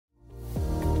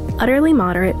Utterly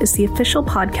Moderate is the official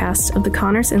podcast of the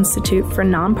Connors Institute for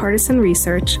Nonpartisan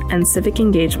Research and Civic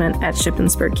Engagement at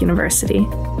Shippensburg University.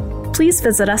 Please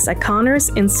visit us at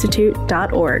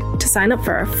connorsinstitute.org to sign up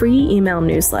for our free email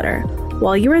newsletter.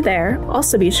 While you are there,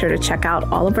 also be sure to check out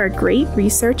all of our great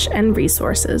research and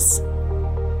resources.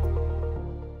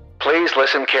 Please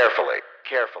listen carefully.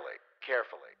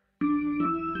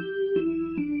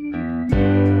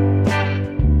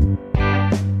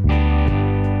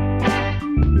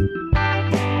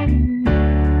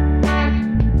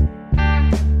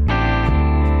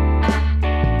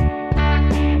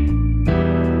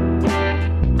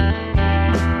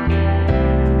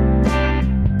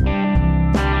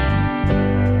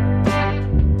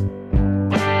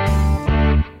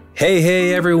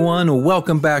 Hey everyone,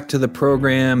 welcome back to the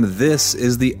program. This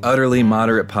is the Utterly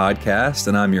Moderate Podcast,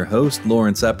 and I'm your host,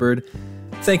 Lawrence Eppard.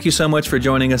 Thank you so much for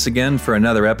joining us again for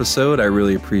another episode. I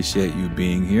really appreciate you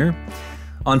being here.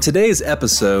 On today's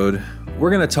episode, we're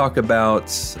going to talk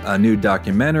about a new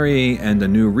documentary and a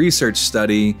new research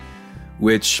study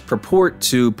which purport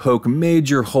to poke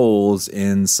major holes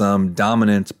in some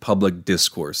dominant public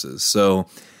discourses. So,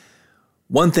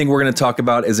 one thing we're going to talk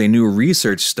about is a new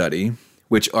research study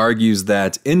which argues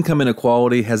that income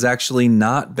inequality has actually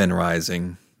not been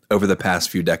rising over the past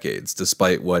few decades,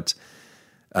 despite what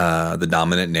the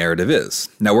dominant narrative is.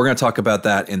 Now, we're going to talk about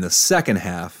that in the second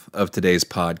half of today's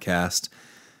podcast.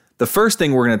 The first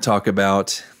thing we're going to talk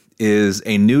about is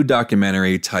a new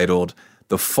documentary titled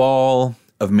The Fall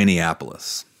of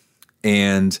Minneapolis.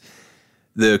 And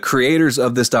the creators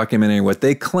of this documentary, what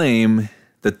they claim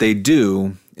that they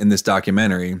do in this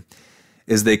documentary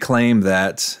is they claim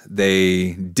that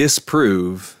they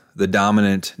disprove the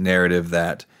dominant narrative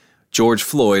that George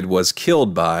Floyd was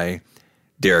killed by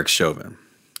Derek Chauvin.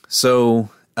 So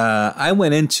I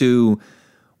went into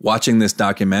watching this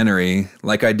documentary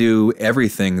like I do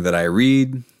everything that I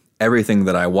read, everything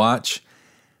that I watch.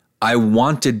 I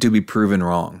wanted to be proven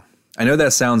wrong. I know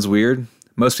that sounds weird.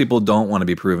 Most people don't want to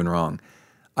be proven wrong.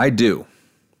 I do.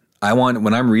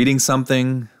 When I'm reading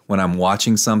something, when I'm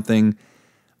watching something,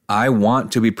 I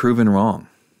want to be proven wrong.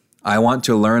 I want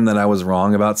to learn that I was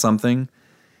wrong about something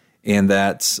and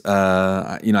that,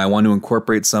 I want to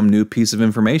incorporate some new piece of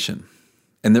information.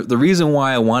 And the reason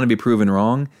why I want to be proven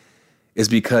wrong is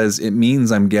because it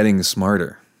means I'm getting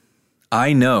smarter.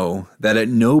 I know that at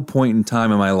no point in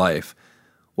time in my life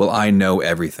will I know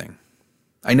everything.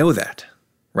 I know that,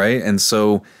 right? And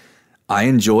so I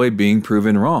enjoy being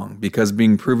proven wrong because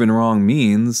being proven wrong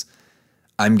means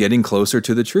I'm getting closer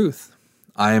to the truth.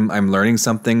 I'm learning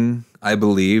something I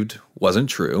believed wasn't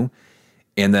true,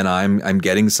 and then I'm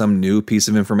getting some new piece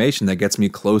of information that gets me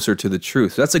closer to the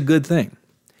truth. That's a good thing.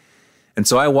 And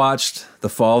so I watched The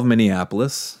Fall of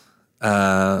Minneapolis,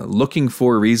 looking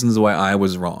for reasons why I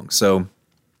was wrong. So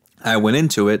I went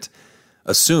into it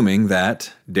assuming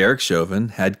that Derek Chauvin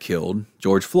had killed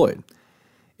George Floyd,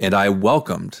 and I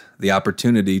welcomed the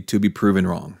opportunity to be proven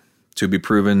wrong, to be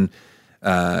proven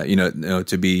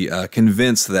to be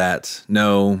convinced that,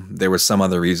 no, there was some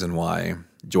other reason why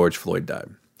George Floyd died.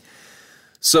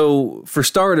 So, for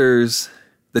starters,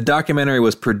 the documentary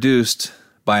was produced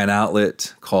by an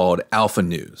outlet called Alpha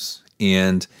News.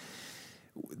 And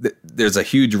there's a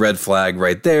huge red flag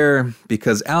right there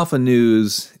because Alpha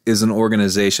News is an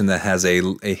organization that has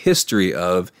a history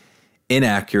of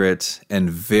inaccurate and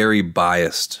very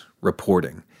biased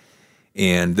reporting.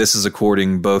 And this is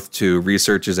according both to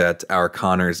researchers at our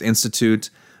Connors Institute,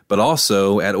 but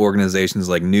also at organizations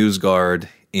like NewsGuard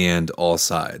and All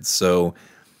Sides. So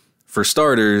for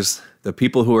starters, the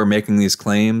people who are making these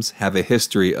claims have a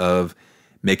history of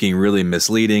making really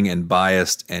misleading and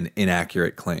biased and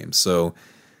inaccurate claims. So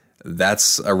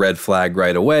that's a red flag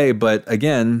right away. But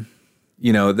again,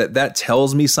 that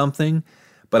tells me something,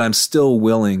 but I'm still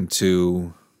willing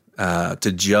to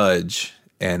judge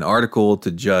an article, to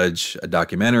judge a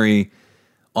documentary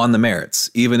on the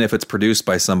merits, even if it's produced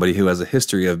by somebody who has a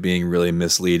history of being really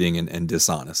misleading and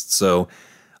dishonest. So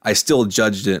I still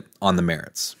judged it on the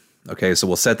merits. Okay, so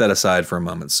we'll set that aside for a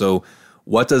moment. So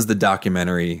what does the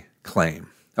documentary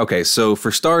claim? Okay, so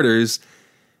for starters,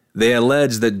 they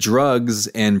allege that drugs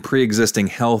and pre-existing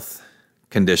health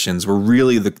conditions were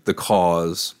really the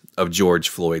cause of George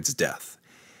Floyd's death.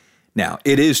 Now,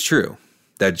 it is true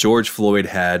that George Floyd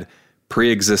had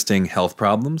pre-existing health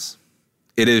problems.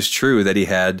 It is true that he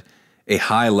had a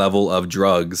high level of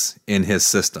drugs in his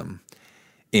system,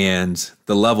 and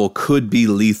the level could be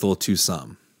lethal to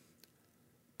some.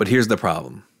 But here's the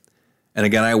problem. And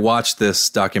again, I watched this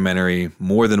documentary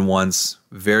more than once,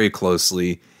 very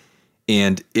closely,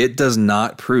 and it does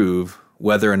not prove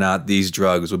whether or not these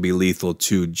drugs would be lethal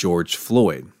to George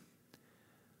Floyd.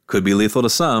 could be lethal to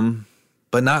some,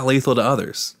 but not lethal to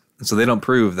others. And so they don't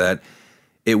prove that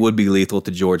it would be lethal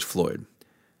to George Floyd.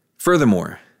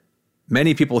 Furthermore,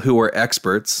 many people who are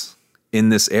experts in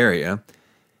this area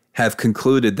have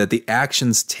concluded that the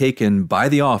actions taken by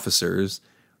the officers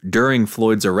during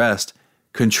Floyd's arrest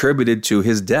contributed to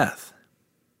his death.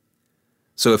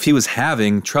 So if he was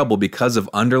having trouble because of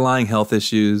underlying health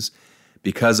issues,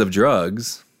 because of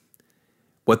drugs,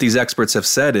 what these experts have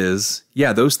said is,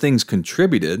 yeah, those things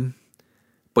contributed,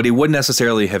 but he wouldn't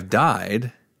necessarily have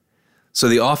died. So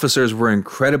the officers were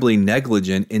incredibly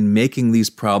negligent in making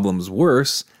these problems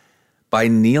worse by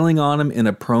kneeling on him in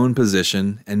a prone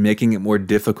position and making it more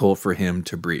difficult for him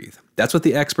to breathe. That's what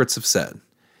the experts have said.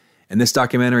 And this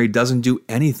documentary doesn't do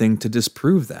anything to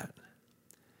disprove that.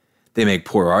 They make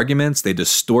poor arguments, they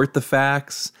distort the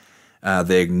facts,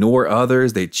 they ignore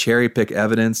others, they cherry pick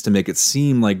evidence to make it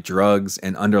seem like drugs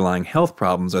and underlying health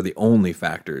problems are the only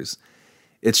factors.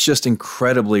 It's just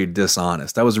incredibly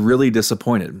dishonest. I was really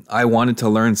disappointed. I wanted to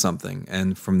learn something,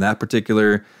 and from that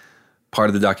particular part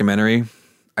of the documentary,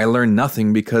 I learned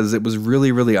nothing because it was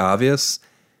really, really obvious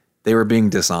they were being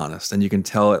dishonest, and you can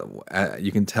tell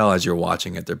as you're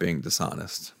watching it, they're being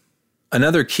dishonest.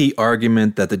 Another key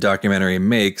argument that the documentary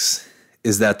makes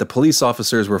is that the police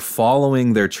officers were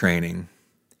following their training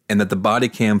and that the body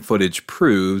cam footage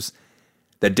proves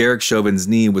that Derek Chauvin's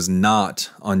knee was not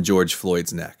on George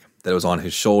Floyd's neck, that it was on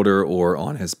his shoulder or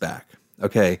on his back.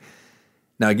 Okay,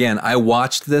 now again, I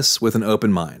watched this with an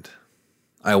open mind.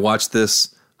 I watched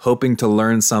this hoping to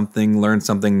learn something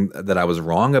that I was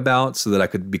wrong about so that I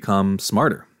could become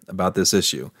smarter about this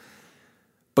issue.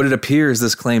 But it appears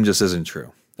this claim just isn't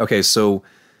true. Okay, so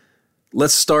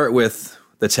let's start with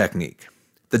the technique.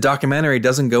 The documentary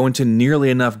doesn't go into nearly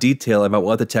enough detail about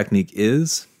what the technique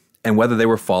is and whether they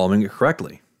were following it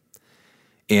correctly.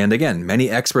 And again, many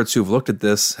experts who've looked at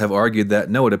this have argued that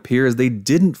no, it appears they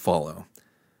didn't follow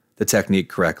the technique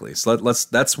correctly. So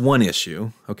that's one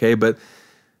issue, okay? But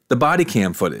the body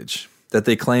cam footage that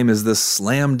they claim is this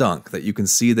slam dunk, that you can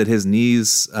see that his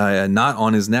knee's not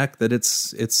on his neck, that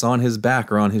it's on his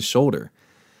back or on his shoulder.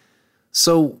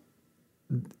 So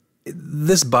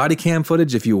this body cam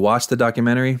footage, if you watch the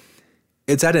documentary,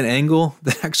 it's at an angle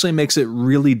that actually makes it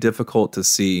really difficult to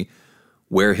see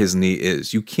where his knee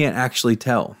is. You can't actually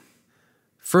tell.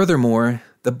 Furthermore,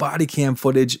 the body cam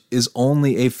footage is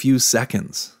only a few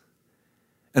seconds.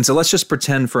 And so let's just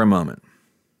pretend for a moment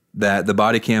that the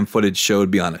body cam footage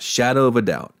showed beyond a shadow of a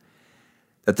doubt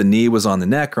that the knee was on the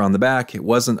neck or on the back.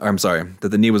 That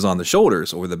the knee was on the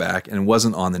shoulders or the back and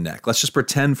wasn't on the neck. Let's just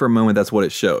pretend for a moment that's what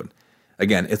it showed.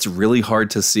 Again, it's really hard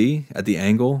to see at the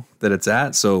angle that it's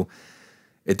at, so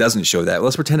it doesn't show that.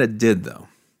 Let's pretend it did, though.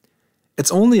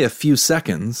 It's only a few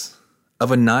seconds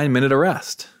of a 9-minute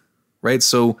arrest, right?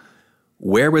 So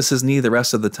where was his knee the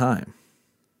rest of the time?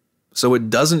 So it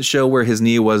doesn't show where his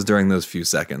knee was during those few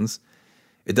seconds.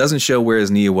 It doesn't show where his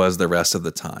knee was the rest of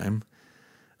the time.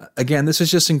 Again, this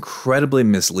is just incredibly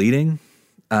misleading.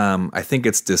 I think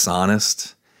it's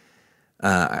dishonest.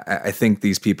 I think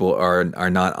these people are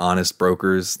not honest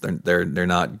brokers. They're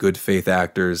not good faith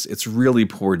actors. It's really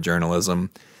poor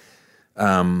journalism.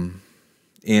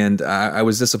 And I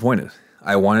was disappointed.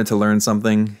 I wanted to learn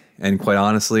something, and quite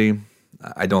honestly,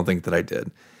 I don't think that I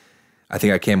did. I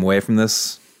think I came away from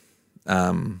this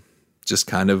just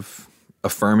kind of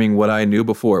affirming what I knew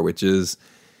before, which is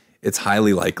it's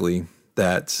highly likely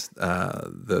that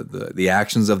the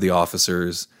actions of the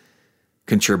officers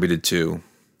contributed to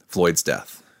Floyd's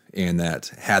death, and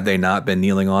that had they not been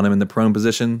kneeling on him in the prone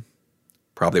position,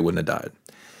 probably wouldn't have died.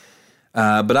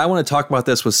 But I want to talk about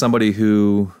this with somebody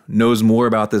who knows more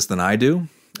about this than I do.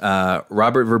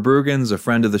 Robert VerBruggen's a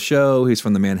friend of the show. He's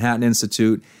from the Manhattan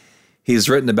Institute. He's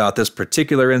written about this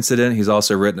particular incident. He's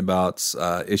also written about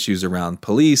issues around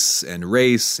police and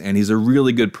race, and he's a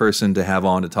really good person to have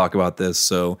on to talk about this.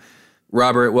 So,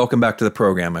 Robert, welcome back to the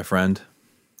program, my friend.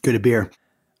 Good to be here.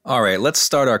 All right, let's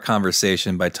start our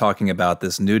conversation by talking about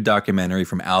this new documentary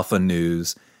from Alpha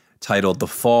News titled The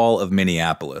Fall of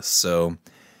Minneapolis. So,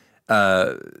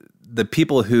 the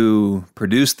people who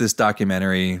produced this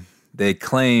documentary, they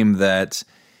claim that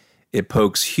it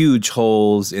pokes huge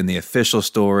holes in the official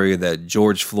story that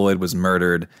George Floyd was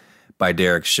murdered by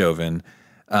Derek Chauvin.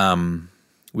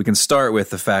 We can start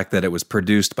with the fact that it was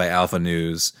produced by Alpha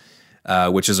News,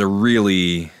 which is a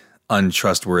really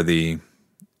untrustworthy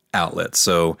outlet.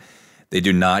 So they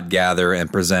do not gather and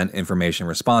present information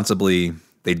responsibly.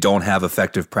 They don't have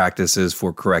effective practices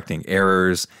for correcting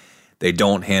errors. They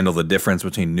don't handle the difference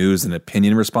between news and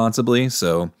opinion responsibly.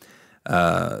 So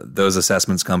those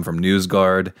assessments come from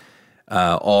NewsGuard.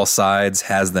 All Sides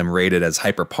has them rated as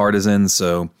hyperpartisan,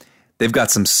 so they've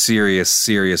got some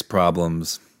serious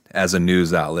problems as a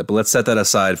news outlet. But let's set that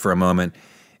aside for a moment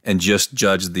and just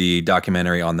judge the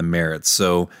documentary on the merits.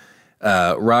 So,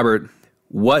 Robert,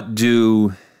 what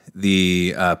do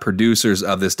the producers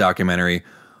of this documentary,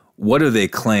 what do they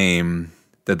claim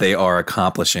that they are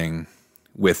accomplishing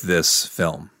with this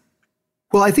film?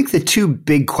 Well, I think the two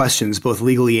big questions, both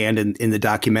legally and in the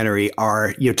documentary,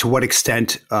 are, to what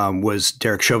extent was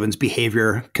Derek Chauvin's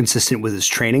behavior consistent with his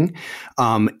training,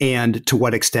 and to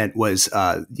what extent was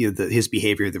his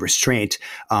behavior, the restraint,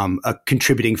 a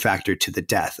contributing factor to the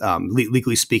death.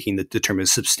 Legally speaking, the term is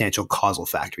substantial causal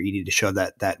factor. You need to show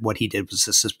that what he did was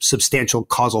a substantial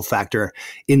causal factor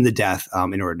in the death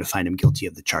in order to find him guilty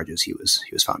of the charges he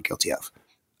was found guilty of.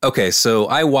 Okay, so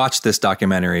I watched this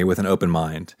documentary with an open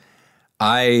mind.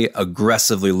 I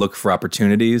aggressively look for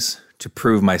opportunities to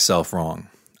prove myself wrong.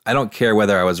 I don't care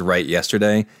whether I was right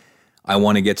yesterday. I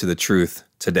want to get to the truth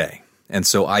today. And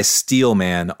so I steel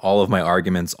man all of my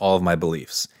arguments, all of my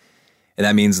beliefs. And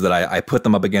that means that I put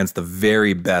them up against the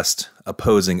very best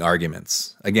opposing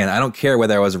arguments. Again, I don't care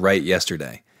whether I was right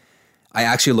yesterday. I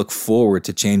actually look forward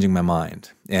to changing my mind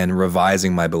and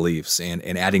revising my beliefs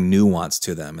and adding nuance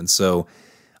to them. And so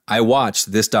I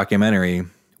watched this documentary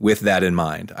with that in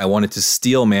mind. I wanted to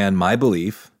steel man my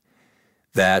belief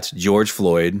that George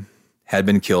Floyd had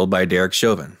been killed by Derek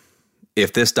Chauvin.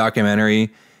 If this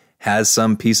documentary has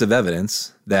some piece of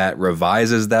evidence that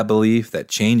revises that belief, that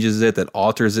changes it, that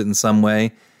alters it in some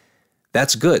way,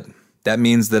 that's good. That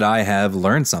means that I have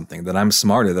learned something, that I'm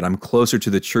smarter, that I'm closer to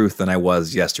the truth than I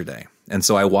was yesterday. And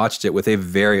so I watched it with a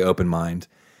very open mind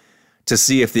to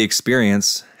see if the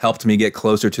experience helped me get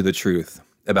closer to the truth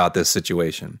about this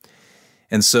situation.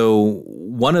 And so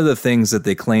one of the things that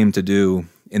they claim to do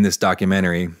in this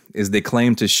documentary is they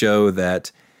claim to show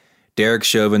that Derek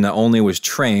Chauvin not only was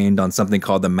trained on something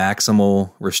called the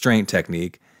maximal restraint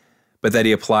technique, but that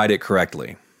he applied it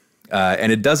correctly.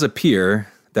 And it does appear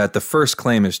that the first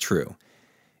claim is true.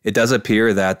 It does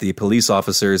appear that the police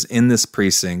officers in this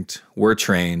precinct were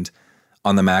trained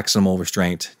on the maximal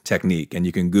restraint technique. And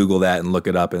you can Google that and look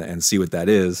it up and see what that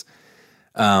is.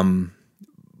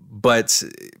 But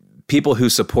people who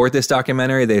support this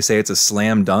documentary, they say it's a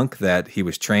slam dunk that he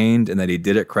was trained and that he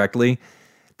did it correctly.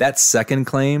 That second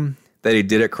claim, that he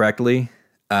did it correctly,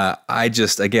 I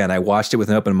watched it with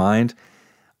an open mind.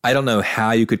 I don't know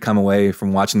how you could come away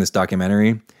from watching this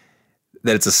documentary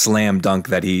that it's a slam dunk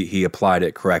that he applied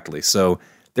it correctly. So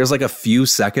there's like a few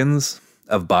seconds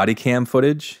of body cam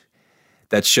footage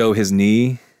that show his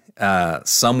knee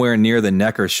somewhere near the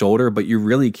neck or shoulder, but you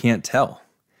really can't tell.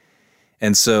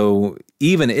 And so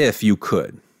even if you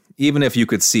could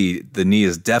see the knee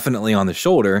is definitely on the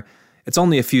shoulder, it's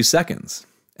only a few seconds.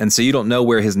 And so you don't know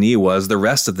where his knee was the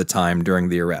rest of the time during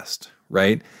the arrest,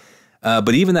 right?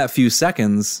 But even that few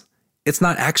seconds, it's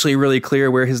not actually really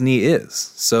clear where his knee is.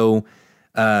 So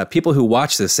people who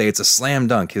watch this say it's a slam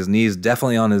dunk. His knee is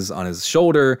definitely on his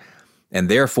shoulder, and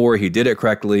therefore he did it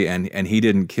correctly and he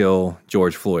didn't kill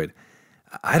George Floyd.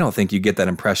 I don't think you get that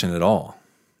impression at all.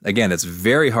 Again, it's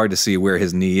very hard to see where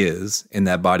his knee is in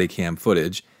that body cam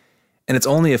footage, and it's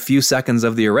only a few seconds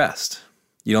of the arrest.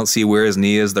 You don't see where his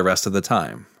knee is the rest of the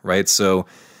time, right? So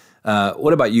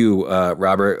what about you,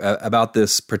 Robert, about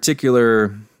this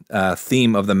particular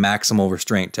theme of the maximal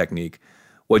restraint technique?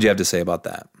 What do you have to say about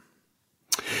that?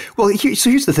 Well,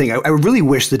 here's the thing. I really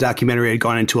wish the documentary had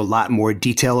gone into a lot more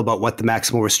detail about what the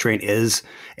maximal restraint is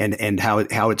and how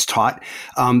it's taught.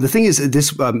 The thing is,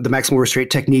 the maximal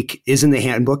restraint technique is in the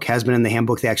handbook, has been in the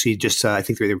handbook. They actually just, I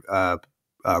think they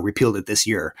repealed it this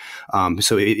year.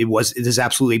 So it has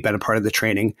absolutely been a part of the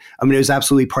training. I mean, it was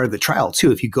absolutely part of the trial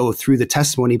too. If you go through the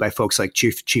testimony by folks like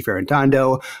Chief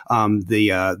Arredondo,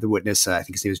 the witness, I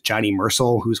think his name is Johnny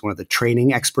Mersel, who's one of the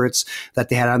training experts that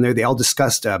they had on there, they all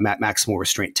discussed maximal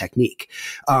restraint technique.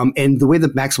 And the way the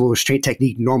maximal restraint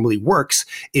technique normally works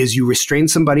is you restrain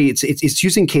somebody. It's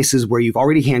using cases where you've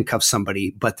already handcuffed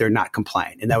somebody, but they're not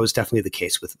compliant. And that was definitely the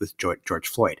case with George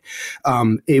Floyd.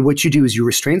 What you do is you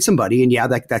restrain somebody,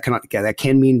 and that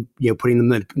can mean putting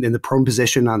them in the prone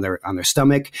position on their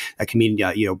stomach. That can mean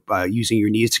using your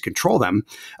knees to control them.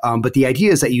 But the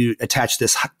idea is that you attach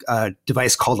this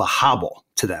device called a hobble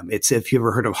to them. It's, if you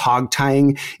ever heard of hog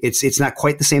tying, it's not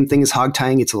quite the same thing as hog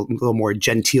tying. It's a little more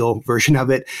genteel version of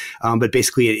it. But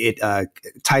basically it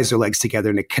ties their legs together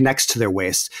and it connects to their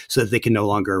waist so that they can no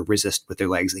longer resist with their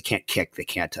legs. They can't kick, they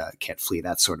can't flee,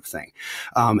 that sort of thing.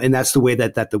 And that's the way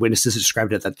that the witnesses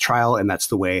described it at the trial. And that's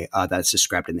the way that's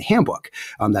described in the handbook.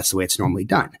 That's the way it's normally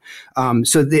done.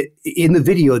 So in the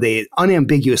video, they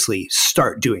unambiguously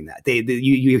start doing that.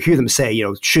 You hear them say,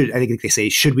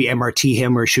 should we MRT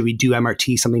him or should we do MRT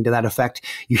MRT, something to that effect.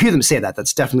 You hear them say that.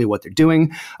 That's definitely what they're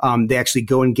doing. They actually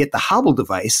go and get the Hobble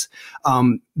device.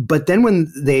 But then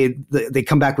when they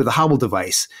come back with a Hobble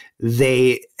device,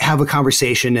 they have a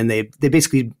conversation and they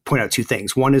basically point out two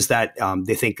things. One is that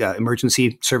they think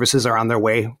emergency services are on their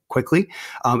way quickly.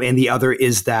 And the other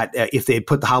is that if they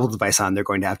put the Hobble device on, they're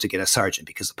going to have to get a sergeant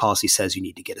because the policy says you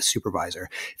need to get a supervisor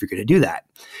if you're going to do that.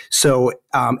 So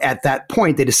at that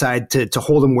point, they decide to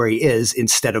hold him where he is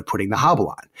instead of putting the Hobble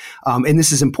on. And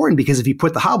this is important because if you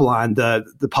put the Hobble on,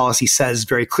 the policy says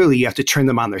very clearly you have to turn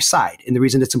them on their side. And the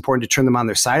reason it's important to turn them on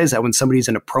their side is that when somebody's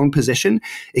in a prone position,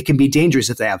 it can be dangerous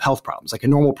if they have health problems. Like a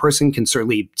normal person can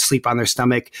certainly sleep on their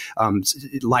stomach,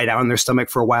 lie down on their stomach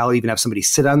for a while, even have somebody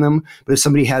sit on them. But if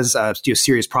somebody has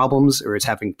serious problems or is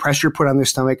having pressure put on their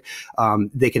stomach,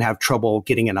 they can have trouble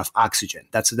getting enough oxygen.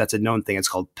 That's a known thing. It's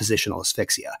called positional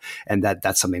asphyxia. And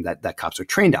that's something that cops are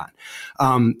trained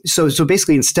on. So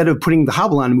basically, instead of putting the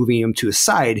Hobble on and moving him to his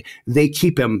side, they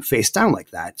keep him face down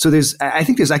like that. So I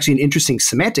think there's actually an interesting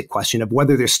semantic question of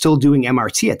whether they're still doing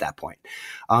MRT at that point.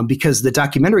 Because the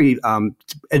documentary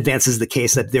advances the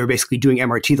case that they're basically doing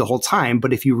MRT the whole time.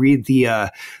 But if you read the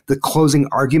closing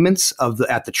arguments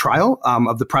at the trial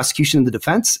of the prosecution and the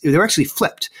defense, they were actually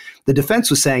flipped. The defense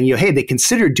was saying, hey, they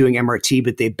considered doing MRT,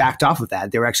 but they backed off of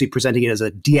that. They were actually presenting it as a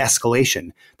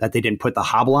de-escalation that they didn't put the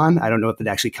Hobble on. I don't know if it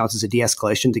actually counts as a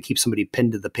de-escalation to keep somebody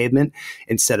pinned to the pavement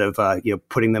instead of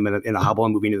putting them in a Hobble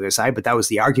and moving to their side. But that was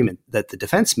the argument that the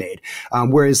defense made.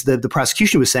 Whereas the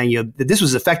prosecution was saying that this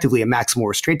was effectively a maximal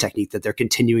restraint technique that they're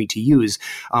continuing to use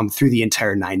through the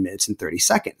entire 9 minutes and 30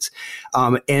 seconds.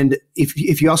 And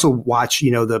if you also watch,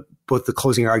 both the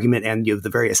closing argument and the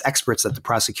various experts that the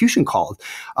prosecution called,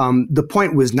 the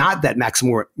point was not that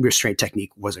maximal restraint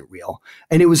technique wasn't real,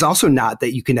 and it was also not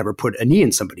that you can never put a knee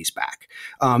in somebody's back.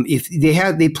 If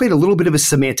they played a little bit of a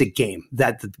semantic game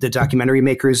that the documentary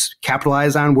makers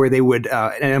capitalized on, where they would,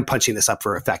 and I'm punching this up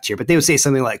for effect here, but they would say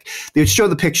something like they would show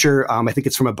the picture. I think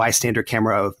it's from a bystander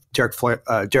camera of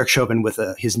Derek Chauvin with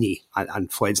his knee on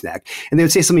Floyd's neck, and they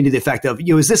would say something to the effect of,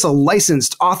 is this a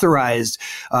licensed, authorized,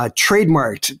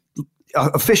 trademarked,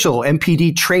 official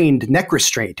MPD trained neck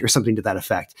restraint or something to that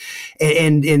effect.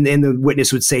 And the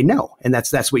witness would say no. And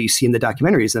that's what you see in the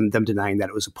documentary is them denying that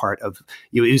it was a part of,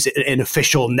 it was an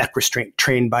official neck restraint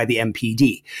trained by the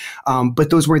MPD. But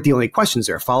those weren't the only questions.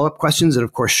 There are follow-up questions. And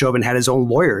of course, Chauvin had his own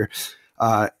lawyer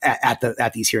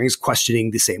at these hearings questioning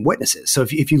the same witnesses. So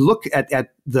if you look at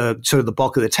the sort of the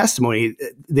bulk of the testimony,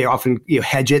 they often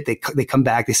hedge it. They come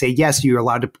back. They say, yes, you're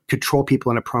allowed to control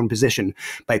people in a prone position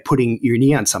by putting your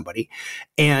knee on somebody.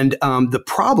 And the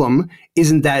problem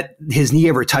isn't that his knee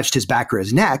ever touched his back or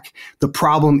his neck. The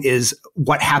problem is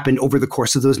what happened over the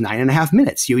course of those 9.5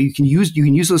 minutes. You can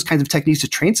use those kinds of techniques to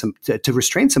train to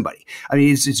restrain somebody. I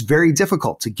mean, it's very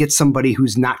difficult to get somebody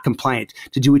who's not compliant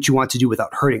to do what you want to do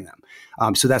without hurting them.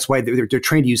 So that's why they're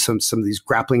trained to use some of these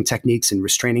grappling techniques and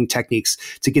restraining techniques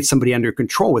to get somebody under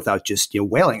control without just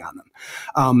wailing on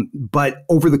them. But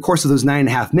over the course of those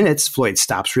 9.5 minutes, Floyd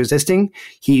stops resisting.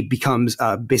 He becomes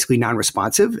basically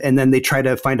non-responsive, and then they try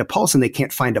to find a pulse, and they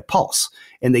can't find a pulse.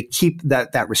 And they keep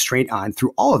that restraint on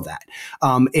through all of that.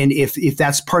 And if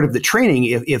that's part of the training,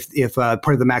 if part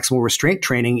of the maximal restraint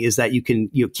training is that you can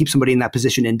keep somebody in that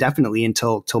position indefinitely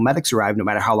until medics arrive, no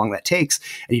matter how long that takes,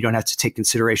 and you don't have to take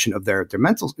consideration of their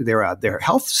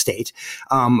health state.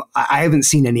 I haven't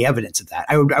seen any evidence of that.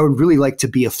 I would really like to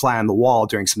be a fly on the wall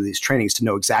during some of these trainings to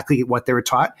know exactly what they were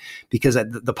taught, because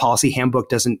the policy handbook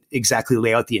doesn't exactly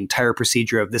lay out the entire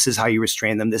procedure of this is how you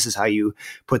restrain them, this is how you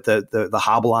put the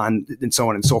Hobble on, and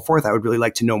so on and so forth. I would really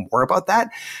like to know more about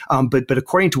that. But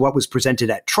according to what was presented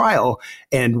at trial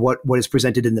and what is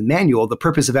presented in the manual, the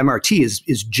purpose of MRT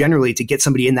is generally to get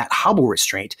somebody in that Hobble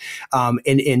restraint. And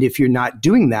if you're not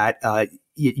doing that,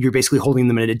 you're basically holding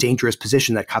them in a dangerous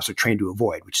position that cops are trained to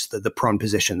avoid, which is the prone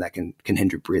position that can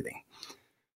hinder breathing.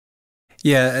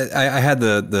 Yeah, I had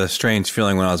the strange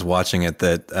feeling when I was watching it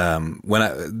that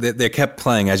when they kept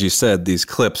playing, as you said, these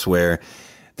clips where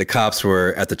the cops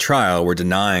were at the trial were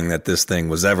denying that this thing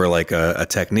was ever like a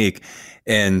technique.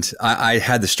 And I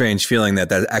had the strange feeling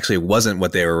that actually wasn't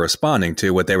what they were responding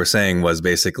to. What they were saying was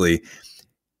basically,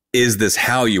 is this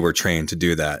how you were trained to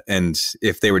do that? And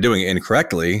if they were doing it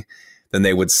incorrectly, then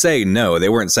they would say no. They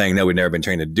weren't saying, no, we've never been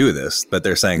trained to do this, but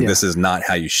they're saying this is not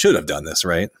how you should have done this,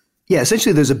 right? Yeah,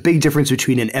 essentially there's a big difference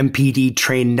between an MPD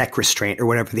trained neck restraint or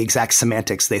whatever the exact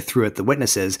semantics they threw at the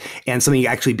witnesses and something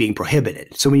actually being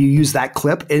prohibited. So when you use that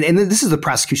clip, and this is the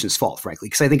prosecution's fault, frankly,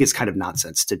 because I think it's kind of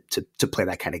nonsense to play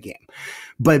that kind of game.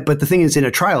 But the thing is, in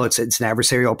a trial, it's an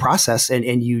adversarial process, and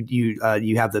you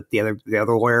have the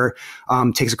other lawyer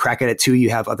takes a crack at it too. You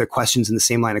have other questions in the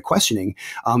same line of questioning,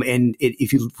 and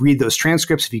if you read those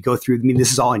transcripts, if you go through, I mean,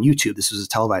 this is all on YouTube. This was a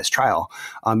televised trial.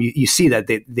 You see that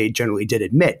they generally did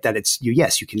admit that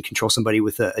yes, you can control somebody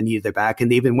with a knee to their back,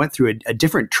 and they even went through a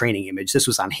different training image. This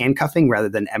was on handcuffing rather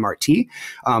than MRT.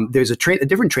 There's a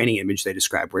different training image they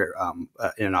describe where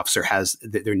an officer has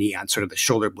their knee on sort of the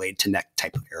shoulder blade to neck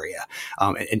type of area.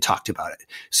 And talked about it.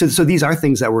 So these are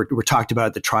things that were talked about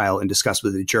at the trial and discussed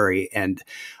with the jury. And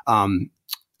I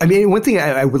mean, one thing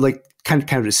I would like kind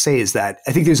of to say is that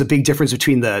I think there's a big difference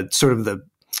between the sort of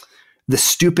the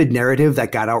stupid narrative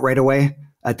that got out right away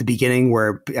at the beginning,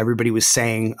 where everybody was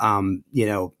saying,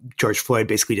 George Floyd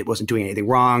basically wasn't doing anything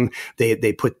wrong.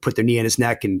 They put their knee in his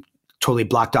neck and totally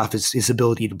blocked off his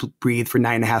ability to breathe for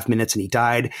 9.5 minutes and he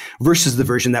died, versus the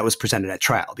version that was presented at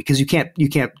trial. Because you can't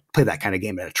play that kind of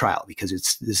game at a trial, because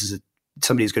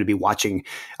somebody's going to be watching,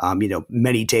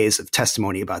 many days of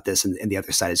testimony about this, and the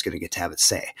other side is going to get to have its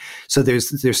say. So there's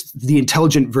the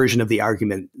intelligent version of the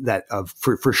argument that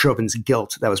for Chauvin's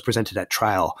guilt that was presented at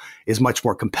trial is much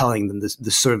more compelling than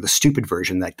the sort of the stupid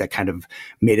version that kind of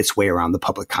made its way around the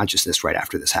public consciousness right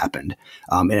after this happened.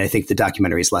 And I think the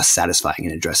documentary is less satisfying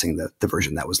in addressing the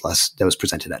version that was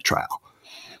presented at trial.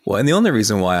 Well, and the only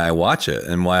reason why I watch it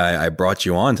and why I brought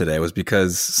you on today was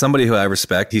because somebody who I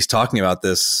respect, he's talking about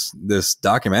this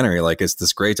documentary like it's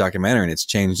this great documentary and it's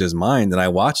changed his mind. And I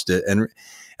watched it and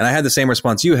I had the same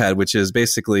response you had, which is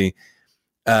basically,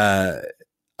 I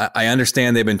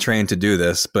understand they've been trained to do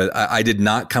this, but I did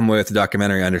not come away with the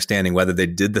documentary understanding whether they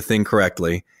did the thing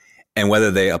correctly and whether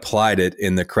they applied it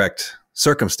in the correct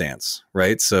circumstance,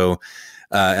 right? So,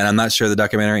 and I'm not sure the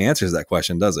documentary answers that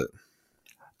question, does it?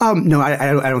 No,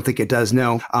 I don't think it does.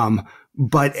 No.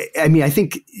 But I mean, I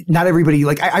think not everybody,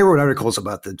 like I wrote articles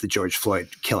about the George Floyd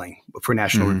killing for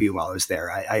National Review while I was there.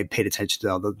 I paid attention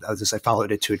to all this. I followed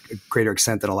it to a greater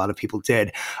extent than a lot of people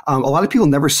did. A lot of people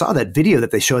never saw that video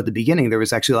that they showed at the beginning. There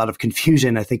was actually a lot of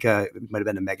confusion. I think it might have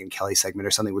been a Megyn Kelly segment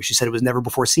or something where she said it was never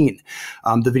before seen.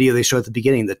 The video they showed at the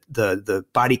beginning, the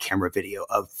body camera video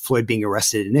of Floyd being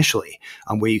arrested initially,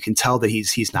 where you can tell that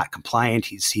he's not compliant.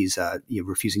 He's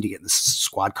refusing to get in the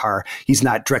squad car. He's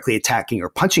not directly attacking or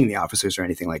punching the officers or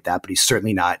anything like that, but he's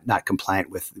certainly not compliant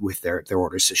with their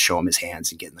orders to show him his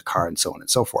hands and get in the car and so on and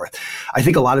so forth. I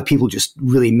think a lot of people just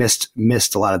really missed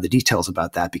a lot of the details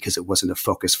about that because it wasn't a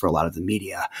focus for a lot of the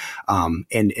media. And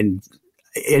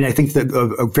I think that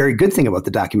a very good thing about the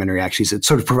documentary actually is it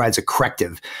sort of provides a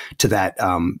corrective to that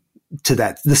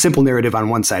the simple narrative on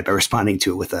one side by responding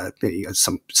to it with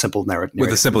some simple narrative.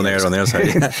 With a simple narrative on the other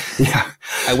side. Yeah.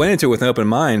 I went into it with an open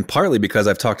mind, partly because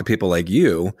I've talked to people like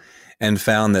you and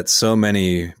found that so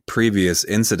many previous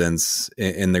incidents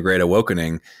in the Great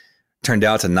Awakening turned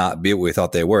out to not be what we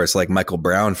thought they were. It's like Michael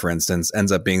Brown, for instance,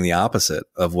 ends up being the opposite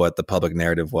of what the public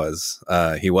narrative was.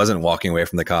 He wasn't walking away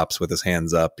from the cops with his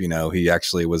hands up. He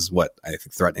actually was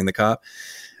threatening the cop.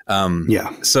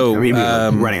 So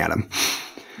running at him.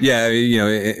 Yeah,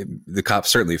 the cops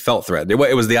certainly felt threatened.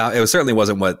 It certainly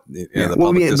wasn't what the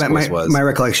public discourse was. My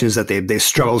recollection is that they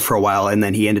struggled for a while, and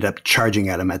then he ended up charging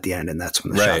at him at the end, and that's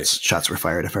when the shots were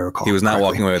fired, if I recall. He was not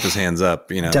walking away with his hands up.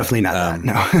 Definitely not that.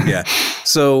 No. Yeah.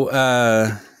 So,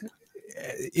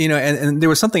 and there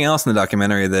was something else in the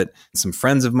documentary that some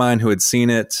friends of mine who had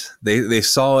seen it, they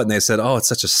saw it and they said, "Oh, it's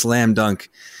such a slam dunk."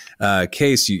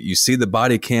 Case. You see the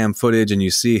body cam footage, and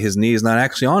you see his knees not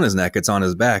actually on his neck; it's on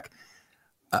his back.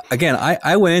 Again,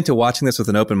 I went into watching this with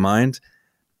an open mind.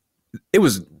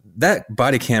 That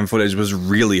body cam footage was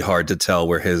really hard to tell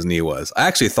where his knee was. I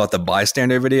actually thought the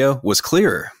bystander video was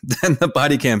clearer than the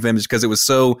body cam image because it was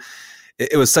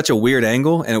such a weird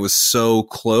angle and it was so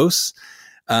close.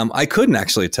 I couldn't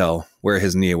actually tell where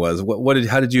his knee was.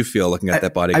 How did you feel looking at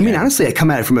that body cam? I mean, honestly, I come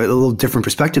at it from a little different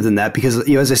perspective than that because,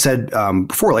 as I said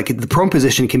before, like the prone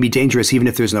position can be dangerous even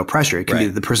if there's no pressure. It can be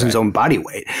the person's own body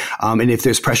weight. And if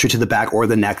there's pressure to the back or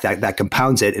the neck, that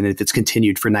compounds it. And if it's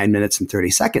continued for 9 minutes and 30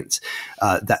 seconds,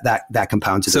 that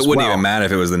compounds it as well. So it wouldn't even matter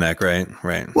if it was the neck, right?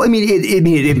 Right. Well, I mean,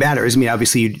 it matters. I mean,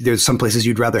 obviously, there's some places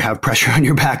you'd rather have pressure on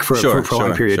your back for a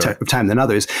prolonged period of time than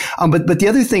others. But the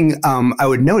other thing I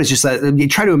would note is just that you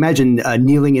try to imagine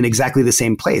kneeling in exactly the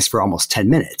same place for almost 10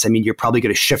 minutes. I mean, you're probably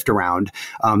going to shift around.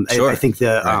 I think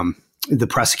the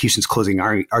prosecution's closing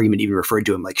argument even referred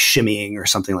to him like shimmying or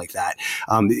something like that.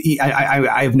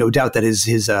 I have no doubt that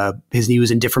his knee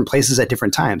was in different places at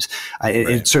different times.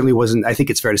 It certainly wasn't. I think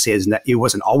it's fair to say it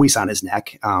wasn't always on his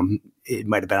neck. It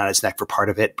might have been on his neck for part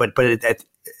of it, but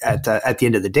at the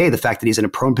end of the day, the fact that he's in a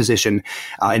prone position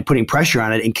and putting pressure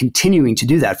on it and continuing to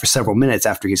do that for several minutes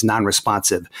after he's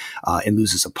non-responsive and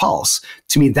loses a pulse,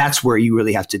 to me, that's where you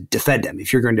really have to defend him.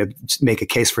 If you're going to make a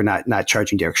case for not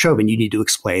charging Derek Chauvin, you need to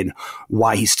explain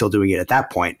why he's still doing it at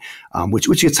that point, which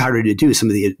gets harder to do.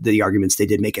 Some of the arguments they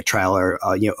did make at trial are,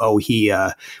 he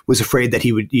was afraid that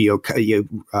he would,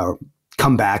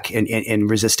 come back and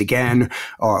resist again,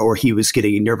 or he was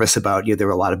getting nervous about, there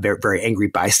were a lot of very, very angry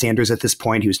bystanders at this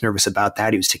point. He was nervous about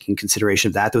that. He was taking consideration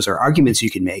of that. Those are arguments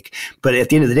you can make. But at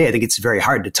the end of the day, I think it's very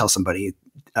hard to tell somebody,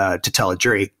 to tell a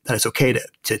jury that it's okay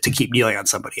to keep kneeling on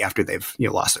somebody after they've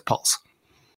lost their pulse.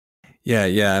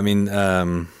 Yeah. I mean,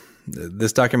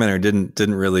 this documentary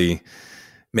didn't really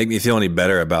make me feel any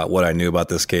better about what I knew about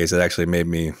this case. It actually made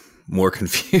me more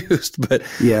confused, but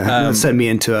it sent me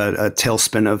into a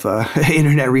tailspin of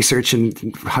internet research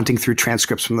and hunting through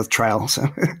transcripts from the trial. So,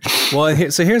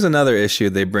 so here's another issue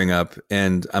they bring up,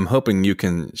 and I'm hoping you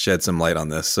can shed some light on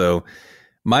this. So,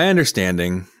 my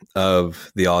understanding of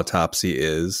the autopsy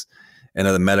and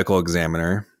of the medical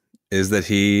examiner is that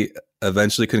he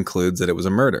eventually concludes that it was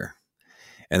a murder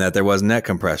and that there was neck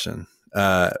compression.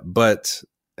 But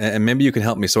maybe you can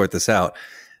help me sort this out.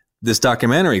 This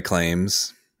documentary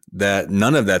claims that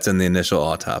none of that's in the initial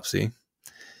autopsy.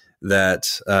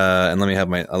 That and let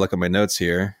me I'll look at my notes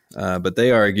here. But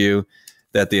they argue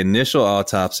that the initial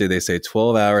autopsy, they say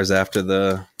 12 hours after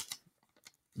the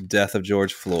death of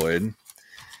George Floyd,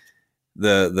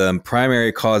 the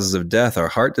primary causes of death are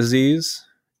heart disease,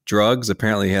 drugs.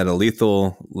 Apparently, he had a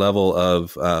lethal level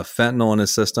of fentanyl in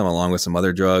his system, along with some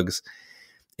other drugs,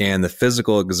 and the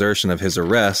physical exertion of his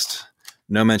arrest.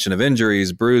 No mention of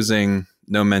injuries, bruising.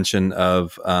 No mention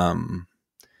of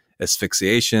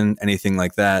asphyxiation, anything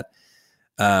like that.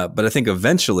 But I think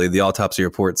eventually the autopsy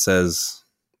report says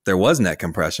there was neck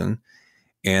compression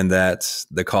and that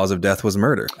the cause of death was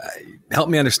murder. Help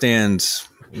me understand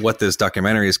what this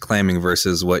documentary is claiming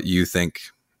versus what you think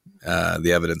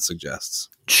the evidence suggests.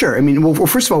 Sure. I mean, well,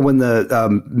 first of all, when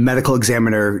the medical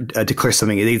examiner declares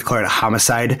something, they declare it a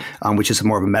homicide, which is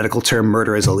more of a medical term.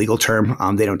 Murder is a legal term.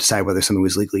 They don't decide whether something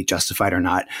was legally justified or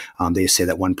not. They just say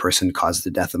that one person caused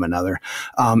the death of another.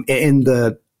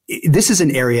 This is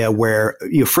an area where,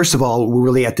 first of all, we're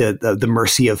really at the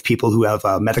mercy of people who have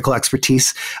medical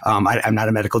expertise. I'm not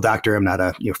a medical doctor. I'm not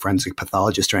a forensic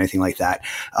pathologist or anything like that.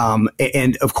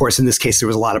 And of course, in this case, there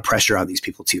was a lot of pressure on these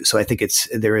people too. So I think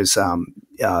there is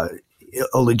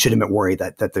a legitimate worry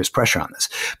that there's pressure on this.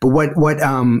 But what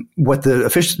the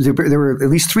officials, there were at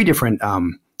least three different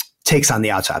takes on the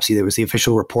autopsy. There was the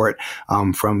official report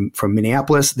from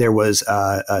Minneapolis. There was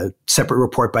a separate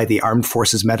report by the Armed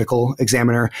Forces Medical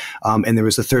Examiner, and there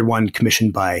was the third one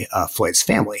commissioned by Floyd's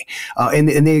family. And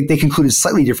they concluded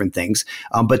slightly different things,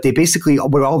 but they basically,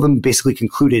 what all of them basically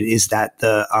concluded is that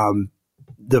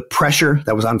the pressure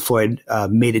that was on Floyd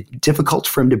made it difficult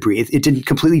for him to breathe. It didn't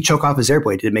completely choke off his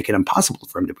airway. It didn't make it impossible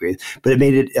for him to breathe, but it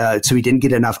made it so he didn't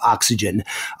get enough oxygen.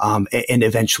 And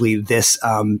eventually this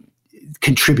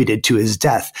contributed to his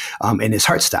death and his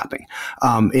heart stopping.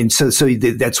 And so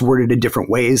that's worded in different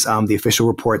ways. The official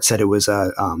report said it was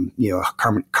a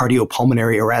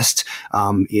cardiopulmonary arrest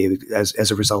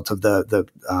as a result of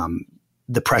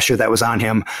the pressure that was on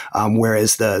him,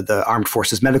 whereas the Armed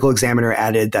Forces Medical Examiner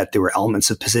added that there were elements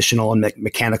of positional and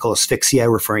mechanical asphyxia,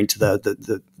 referring to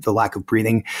the lack of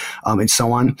breathing, and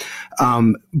so on.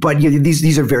 But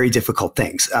these are very difficult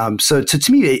things. So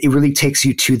to me, it really takes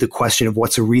you to the question of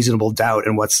what's a reasonable doubt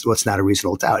and what's not a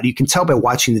reasonable doubt. You can tell by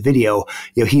watching the video,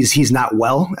 he's not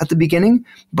well at the beginning,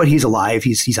 but he's alive.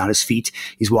 He's on his feet.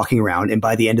 He's walking around, and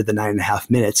by the end of the 9.5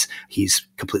 minutes, he's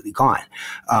completely gone.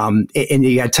 And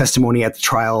you had testimony at the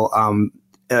trial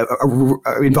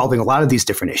involving a lot of these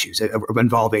different issues,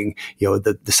 involving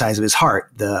the size of his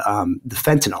heart, the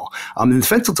fentanyl. And the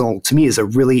fentanyl to me is a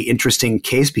really interesting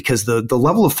case because the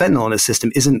level of fentanyl in his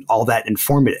system isn't all that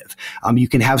informative. You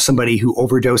can have somebody who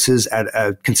overdoses at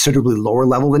a considerably lower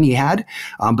level than he had,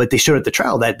 but they showed at the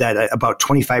trial that about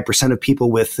 25% of people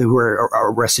who are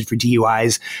arrested for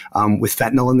DUIs with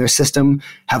fentanyl in their system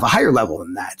have a higher level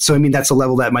than that. So I mean that's a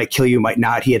level that might kill you, might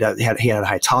not. He had a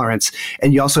high tolerance,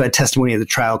 and you also had testimony at the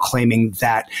trial trial claiming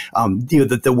that,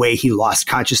 the way he lost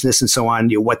consciousness and so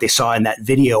on, what they saw in that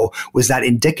video was not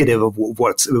indicative of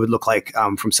what it would look like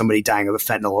from somebody dying of a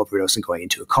fentanyl overdose and going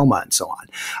into a coma and so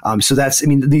on. So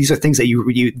these are things that you're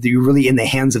really in the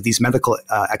hands of these medical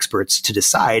experts to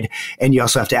decide. And you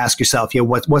also have to ask yourself,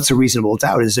 what's a reasonable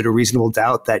doubt? Is it a reasonable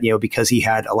doubt that, because he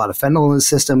had a lot of fentanyl in his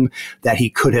system, that he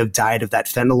could have died of that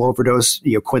fentanyl overdose,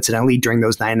 coincidentally during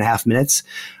those 9.5 minutes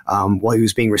while he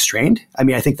was being restrained? I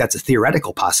mean, I think that's a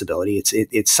theoretical possibility.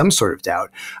 It's some sort of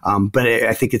doubt. But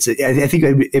I think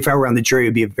if I were on the jury, it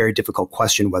would be a very difficult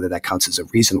question whether that counts as a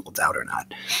reasonable doubt or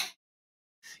not.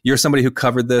 You're somebody who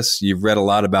covered this. You've read a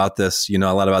lot about this. You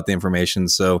know a lot about the information.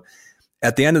 So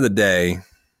at the end of the day,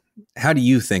 how do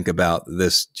you think about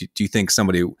this? Do you think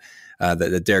somebody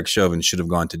that Derek Chauvin should have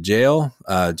gone to jail?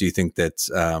 Do you think that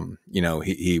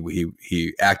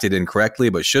he acted incorrectly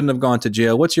but shouldn't have gone to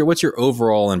jail? What's your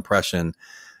overall impression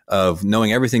of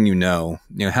knowing everything you know?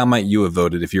 How might you have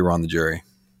voted if you were on the jury?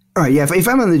 All right. Yeah. If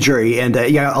I'm on the jury, and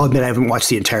I'll admit I haven't watched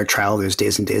the entire trial. There's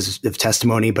days and days of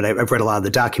testimony, but I've read a lot of the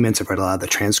documents. I've read a lot of the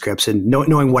transcripts, and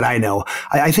knowing what I know,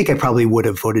 I think I probably would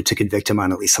have voted to convict him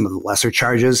on at least some of the lesser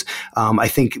charges. I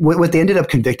think what they ended up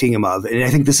convicting him of, and I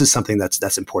think this is something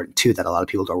that's important too, that a lot of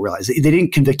people don't realize. They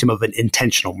didn't convict him of an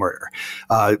intentional murder.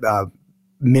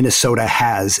 Minnesota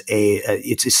has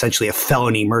it's essentially a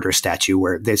felony murder statute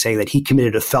where they're saying that he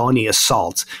committed a felony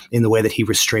assault in the way that he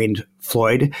restrained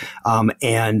Floyd,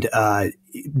 and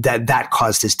that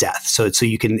caused his death. So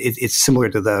you can, it's similar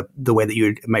to the way that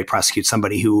you might prosecute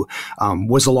somebody who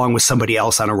was along with somebody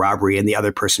else on a robbery and the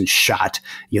other person shot,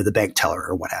 the bank teller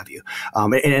or what have you.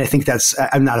 And I think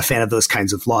I'm not a fan of those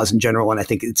kinds of laws in general, and I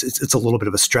think it's a little bit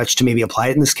of a stretch to maybe apply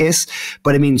it in this case.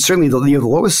 But I mean, certainly the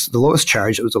lowest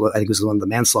charge, I think it was one of the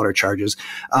manslaughter charges,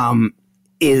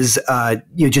 is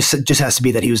just has to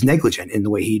be that he was negligent in the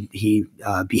way he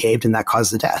behaved, and that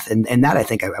caused the death. And that I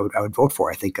think I would vote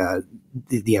for. I think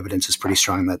the evidence is pretty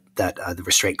strong that the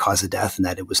restraint caused the death, and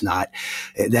that it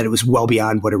was well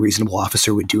beyond what a reasonable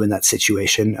officer would do in that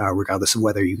situation, regardless of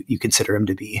whether you consider him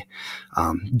to be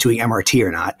doing MRT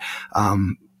or not.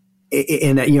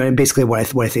 And basically what I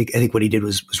think what he did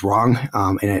was wrong,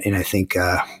 and I think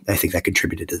that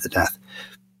contributed to the death.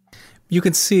 You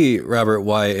can see, Robert,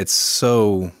 why it's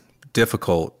so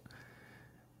difficult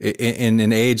in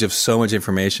an age of so much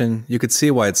information. You could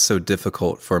see why it's so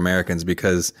difficult for Americans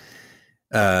because,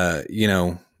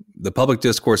 the public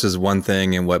discourse is one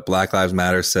thing, and what Black Lives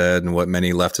Matter said and what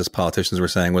many leftist politicians were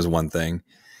saying was one thing.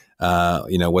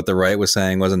 What the right was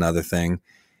saying was another thing.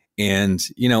 And,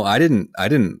 I didn't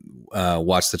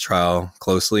watch the trial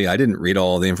closely. I didn't read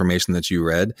all the information that you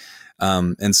read.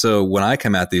 And so when I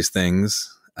come at these things,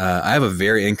 I have a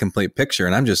very incomplete picture,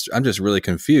 and I'm just really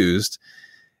confused.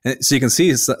 And so you can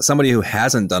see somebody who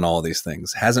hasn't done all these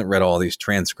things, hasn't read all these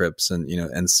transcripts,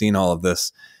 and seen all of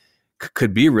this,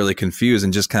 could be really confused,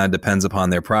 and just kind of depends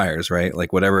upon their priors, right? Like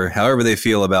however they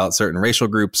feel about certain racial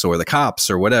groups or the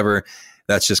cops or whatever,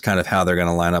 that's just kind of how they're going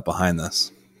to line up behind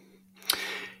this.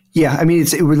 Yeah, I mean,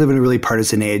 we live in a really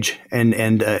partisan age, and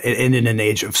in an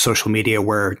age of social media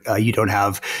where you don't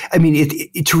have. I mean,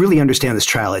 to really understand this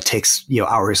trial, it takes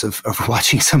hours of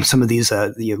watching some of these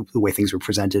the way things were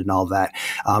presented and all of that.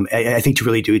 I think to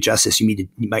really do it justice, you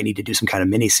might need to do some kind of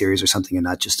mini series or something, and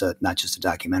not just a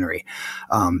documentary.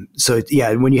 So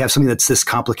yeah, when you have something that's this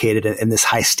complicated and this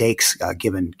high stakes,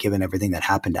 given everything that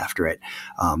happened after it,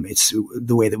 it's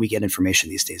the way that we get information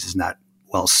these days is not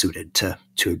well suited to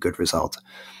a good result.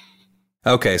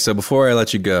 Okay, so before I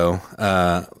let you go,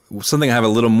 something I have a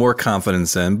little more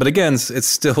confidence in, but again, it's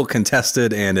still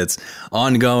contested and it's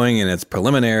ongoing and it's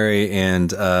preliminary,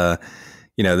 and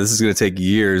this is going to take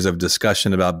years of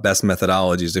discussion about best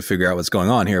methodologies to figure out what's going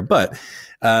on here. But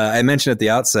I mentioned at the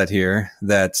outset here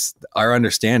that our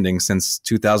understanding since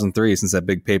 2003, since that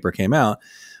big paper came out,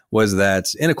 was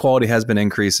that inequality has been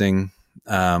increasing.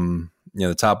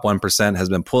 The top 1% has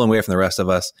been pulling away from the rest of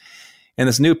us. And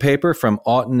this new paper from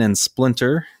Oughton and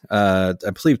Splinter, I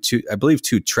believe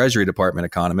two Treasury Department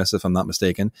economists, if I'm not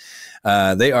mistaken,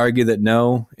 they argue that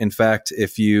no, in fact,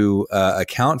 if you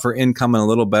account for income in a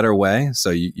little better way, so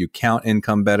you count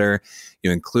income better,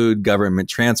 you include government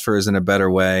transfers in a better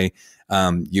way,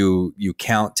 you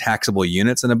count taxable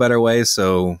units in a better way,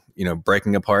 so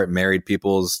breaking apart married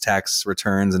people's tax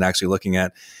returns and actually looking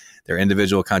at their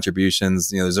individual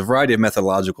contributions. There's a variety of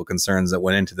methodological concerns that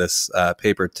went into this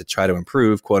paper to try to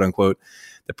improve, quote unquote,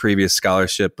 the previous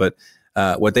scholarship. But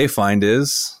what they find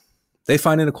is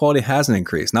inequality hasn't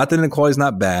increased. Not that inequality is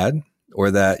not bad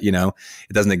or that,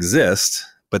 it doesn't exist,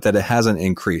 but that it hasn't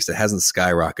increased. It hasn't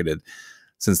skyrocketed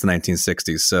since the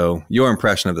 1960s. So your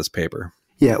impression of this paper?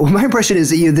 Yeah, well, my impression is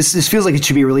that this feels like it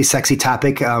should be a really sexy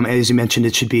topic. As you mentioned,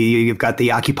 it should be. You've got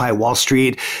the Occupy Wall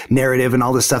Street narrative and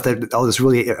all this stuff, all this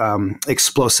really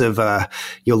explosive,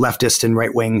 leftist and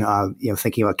right wing,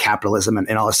 thinking about capitalism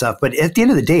and all this stuff. But at the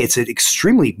end of the day, it's an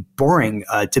extremely boring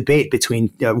debate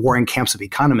between warring camps of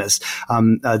economists.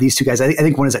 These two guys, I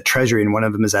think one is at Treasury and one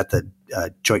of them is at the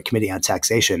Joint Committee on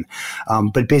Taxation.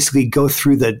 But basically, go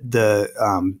through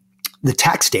the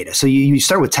tax data. So you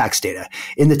start with tax data.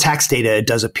 In the tax data, it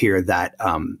does appear that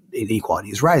inequality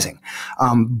is rising.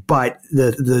 But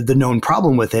the known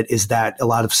problem with it is that a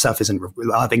lot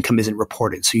of income isn't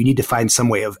reported. So you need to find some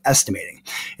way of estimating.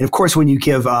 And of course, when you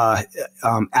give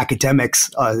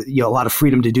academics a lot of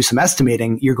freedom to do some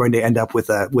estimating, you're going to end up with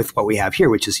what we have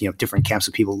here, which is different camps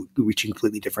of people reaching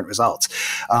completely different results.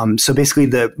 So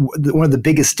basically, one of the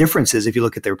biggest differences, if you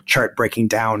look at their chart breaking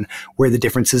down where the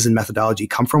differences in methodology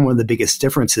come from, one of the biggest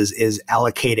differences is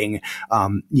allocating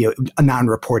a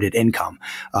non-reported income.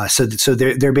 So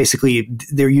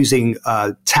they're using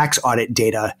tax audit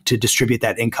data to distribute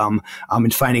that income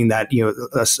and finding that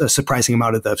a surprising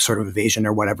amount of the sort of evasion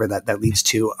or whatever that leads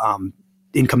to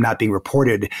income not being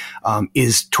reported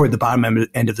is toward the bottom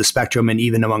end of the spectrum, and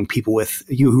even among people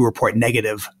who report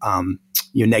negative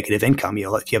negative income.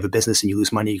 If you have a business and you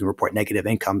lose money, you can report negative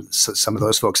income. So some of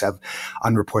those folks have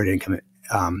unreported income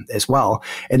as well,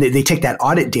 and they take that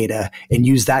audit data and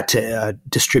use that to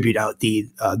distribute out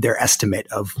their estimate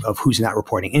of who's not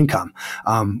reporting income.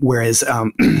 Whereas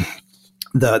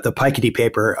the Piketty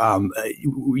paper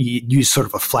used sort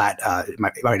of a flat.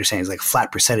 My understanding is like a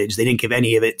flat percentage. They didn't give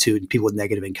any of it to people with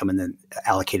negative income, and then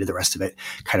allocated the rest of it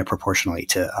kind of proportionally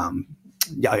to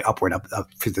upward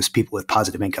for those people with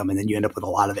positive income, and then you end up with a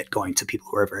lot of it going to people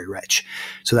who are very rich.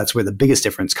 So that's where the biggest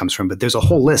difference comes from. But there's a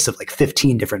whole list of like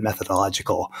 15 different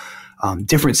methodological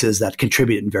differences that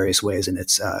contribute in various ways, and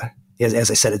it's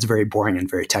as I said, it's very boring and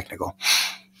very technical.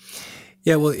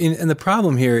 Yeah, well, and the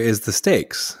problem here is the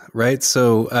stakes, right?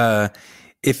 So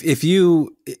if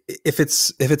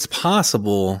it's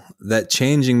possible that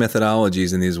changing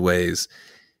methodologies in these ways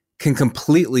can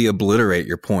completely obliterate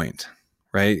your point,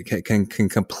 right? Can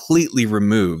completely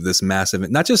remove this massive,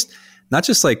 not just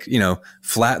like,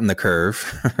 flatten the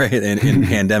curve, right? In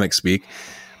pandemic speak,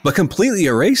 but completely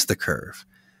erase the curve.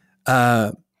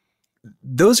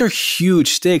 Those are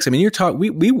huge stakes. I mean,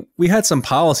 we had some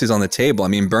policies on the table. I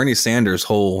mean, Bernie Sanders'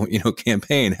 whole,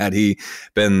 campaign, had he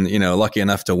been, lucky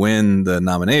enough to win the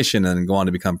nomination and go on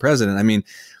to become president. I mean,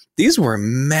 these were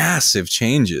massive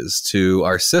changes to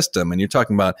our system. And you're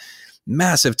talking about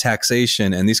massive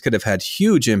taxation, and these could have had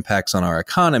huge impacts on our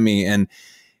economy, and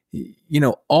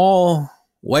all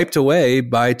wiped away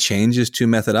by changes to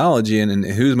methodology and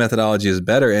whose methodology is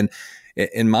better. And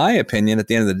in my opinion, at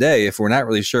the end of the day, if we're not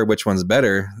really sure which one's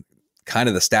better, kind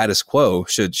of the status quo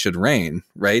should reign,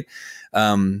 right?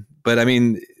 But I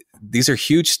mean, these are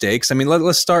huge stakes. I mean,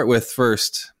 let's start with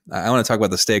first. I want to talk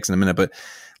about the stakes in a minute, but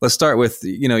let's start with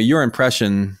your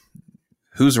impression.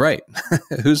 Who's right?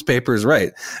 Whose paper is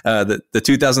right? The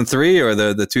 2003 or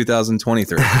the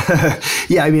 2023?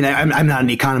 Yeah, I mean, I'm not an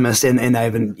economist, and I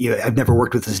haven't. I've never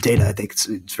worked with this data. I think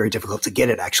it's very difficult to get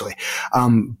it actually.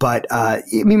 But I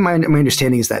mean, my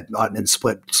understanding is that Otten and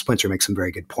Splinter make some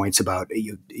very good points about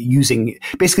using.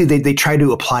 Basically, they try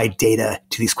to apply data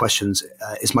to these questions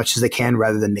as much as they can,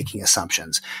 rather than making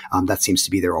assumptions. That seems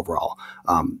to be their overall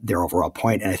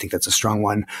point, and I think that's a strong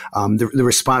one. The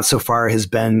response so far has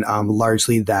been largely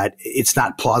that it's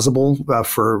not plausible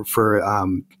for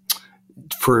the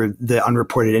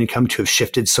unreported income to have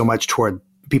shifted so much toward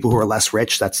people who are less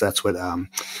rich. That's what the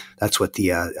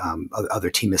other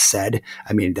team has said.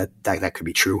 I mean, that could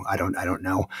be true. I don't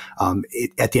know.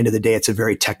 At the end of the day, it's a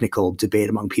very technical debate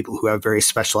among people who have very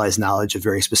specialized knowledge of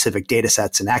very specific data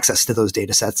sets and access to those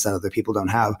data sets that other people don't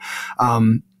have.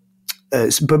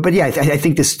 But yeah, I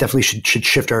think this definitely should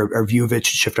shift our view of it,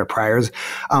 should shift our priors.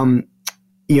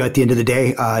 At the end of the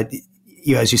day,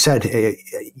 as you said,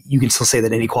 you can still say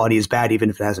that inequality is bad even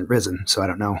if it hasn't risen. So I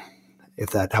don't know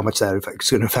how much that is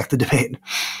going to affect the debate.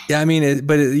 Yeah, I mean,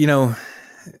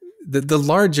 the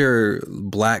larger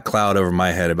black cloud over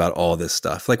my head about all this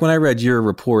stuff, like when I read your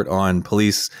report on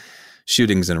police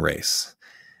shootings and race,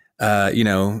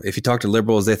 if you talk to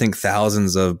liberals, they think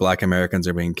thousands of Black Americans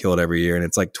are being killed every year, and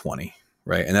it's like 20,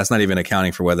 right? And that's not even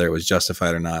accounting for whether it was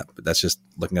justified or not, but that's just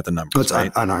looking at the numbers. It's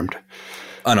right?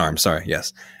 Unarmed, sorry.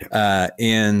 Yes. Yep.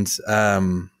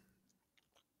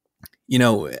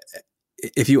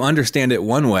 If you understand it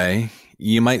one way,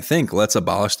 you might think, let's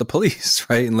abolish the police,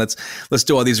 right? And let's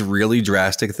do all these really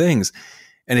drastic things.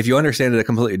 And if you understand it a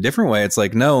completely different way, it's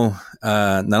like, no,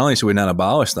 not only should we not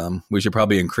abolish them, we should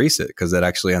probably increase it, because that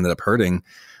actually ended up hurting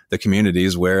the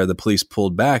communities where the police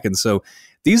pulled back. And so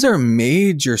these are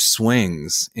major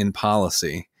swings in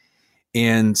policy.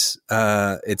 And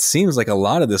it seems like a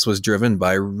lot of this was driven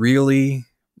by really,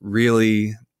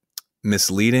 really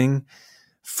misleading,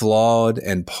 flawed,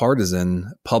 and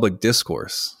partisan public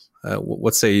discourse.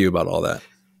 What say you about all that?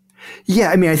 Yeah,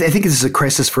 I mean, I think this is a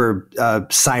crisis for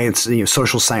science,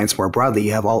 social science more broadly.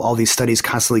 You have all these studies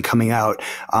constantly coming out,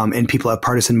 and people have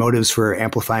partisan motives for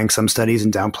amplifying some studies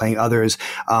and downplaying others.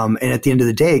 And at the end of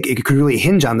the day, it could really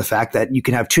hinge on the fact that you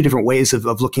can have two different ways of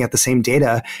looking at the same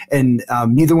data, and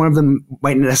neither one of them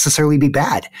might necessarily be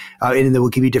bad, and they will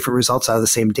give you different results out of the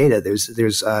same data. There's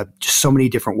just so many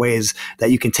different ways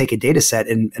that you can take a data set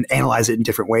and analyze it in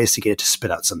different ways to get it to spit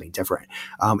out something different.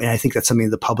 And I think that's something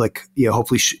the public,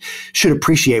 hopefully should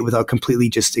appreciate without completely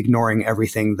just ignoring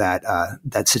everything that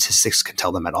statistics can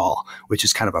tell them at all, which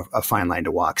is kind of a fine line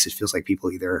to walk. 'Cause it feels like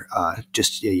people either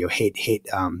just hate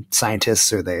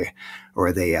scientists or they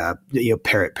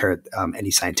parrot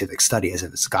any scientific study as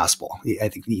if it's gospel. I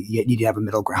think you need to have a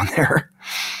middle ground there.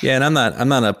 Yeah, and I'm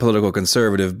not a political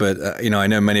conservative, but I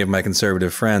know many of my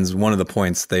conservative friends. One of the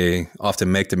points they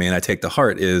often make to me, and I take to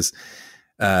heart, is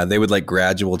they would like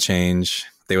gradual change.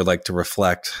 They would like to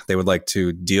reflect. They would like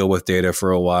to deal with data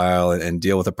for a while and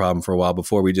deal with the problem for a while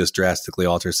before we just drastically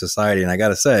alter society. And I got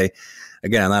to say,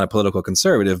 again, I'm not a political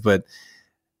conservative, but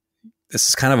this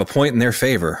is kind of a point in their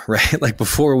favor, right? Like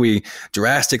before we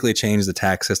drastically change the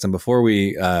tax system, before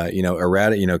we,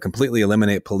 completely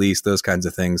eliminate police, those kinds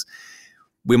of things,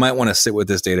 we might want to sit with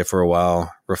this data for a while,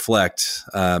 reflect,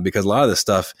 because a lot of this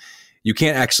stuff you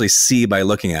can't actually see by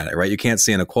looking at it, right? You can't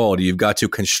see inequality. You've got to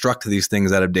construct these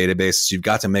things out of databases. You've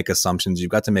got to make assumptions.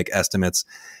 You've got to make estimates,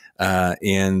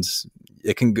 and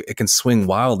it can swing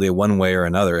wildly one way or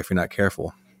another if you're not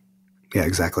careful. Yeah,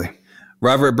 exactly.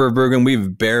 Robert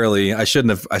VerBruggen, I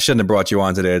shouldn't have brought you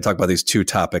on today to talk about these two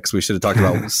topics. We should have talked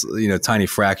about tiny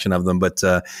fraction of them. But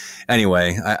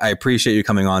anyway, I appreciate you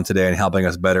coming on today and helping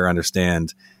us better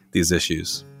understand these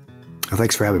issues. Well,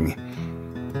 thanks for having me.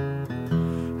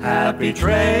 Happy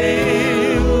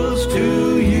trails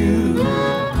to you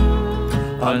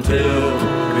until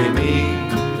we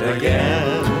meet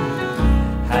again.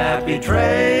 Happy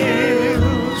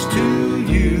trails to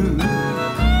you.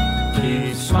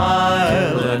 Keep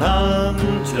smiling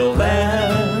until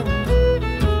then.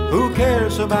 Who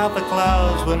cares about the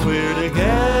clouds when we're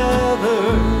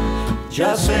together?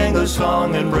 Just sing a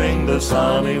song and bring the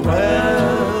sunny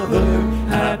weather.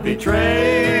 Happy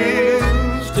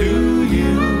trails to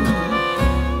you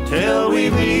till we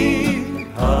meet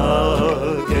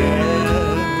again.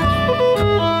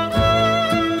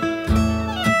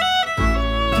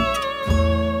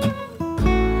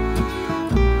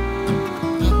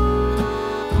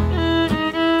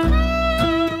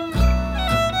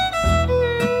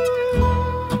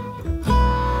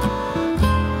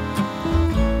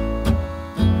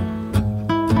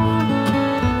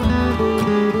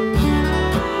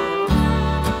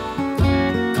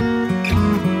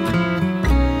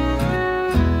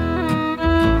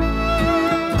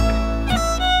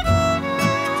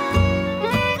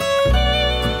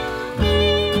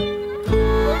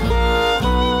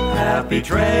 Happy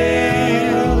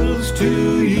trails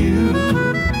to you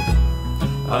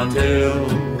until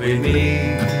we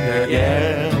meet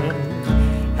again.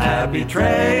 Happy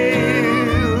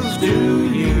trails to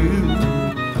you.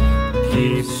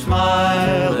 Keep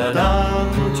smiling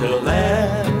until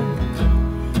then.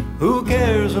 Who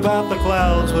cares about the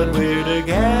clouds when we're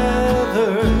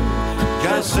together?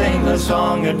 Just sing the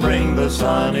song and bring the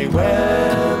sunny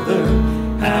weather.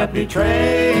 Happy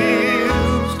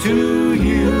trails to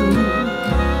you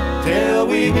till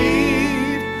we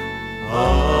meet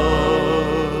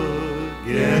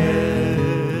again.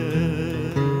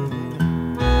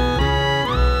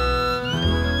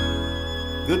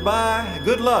 Goodbye,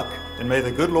 good luck, and may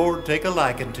the good Lord take a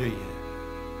liking to you.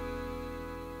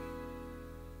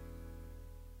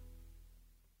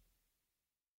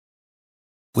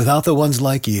 Without the ones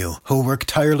like you, who work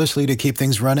tirelessly to keep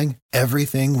things running,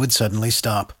 everything would suddenly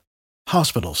stop.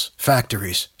 Hospitals,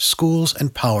 factories, schools,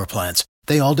 and power plants,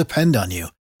 they all depend on you.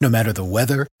 No matter the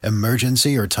weather,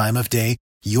 emergency, or time of day,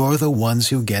 you're the ones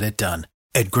who get it done.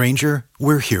 At Grainger,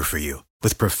 we're here for you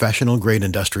with professional-grade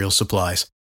industrial supplies.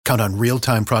 Count on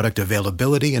real-time product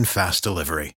availability and fast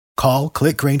delivery. Call,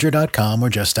 click Grainger.com, or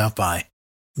just stop by.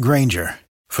 Grainger,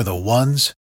 for the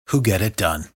ones who get it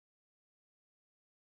done.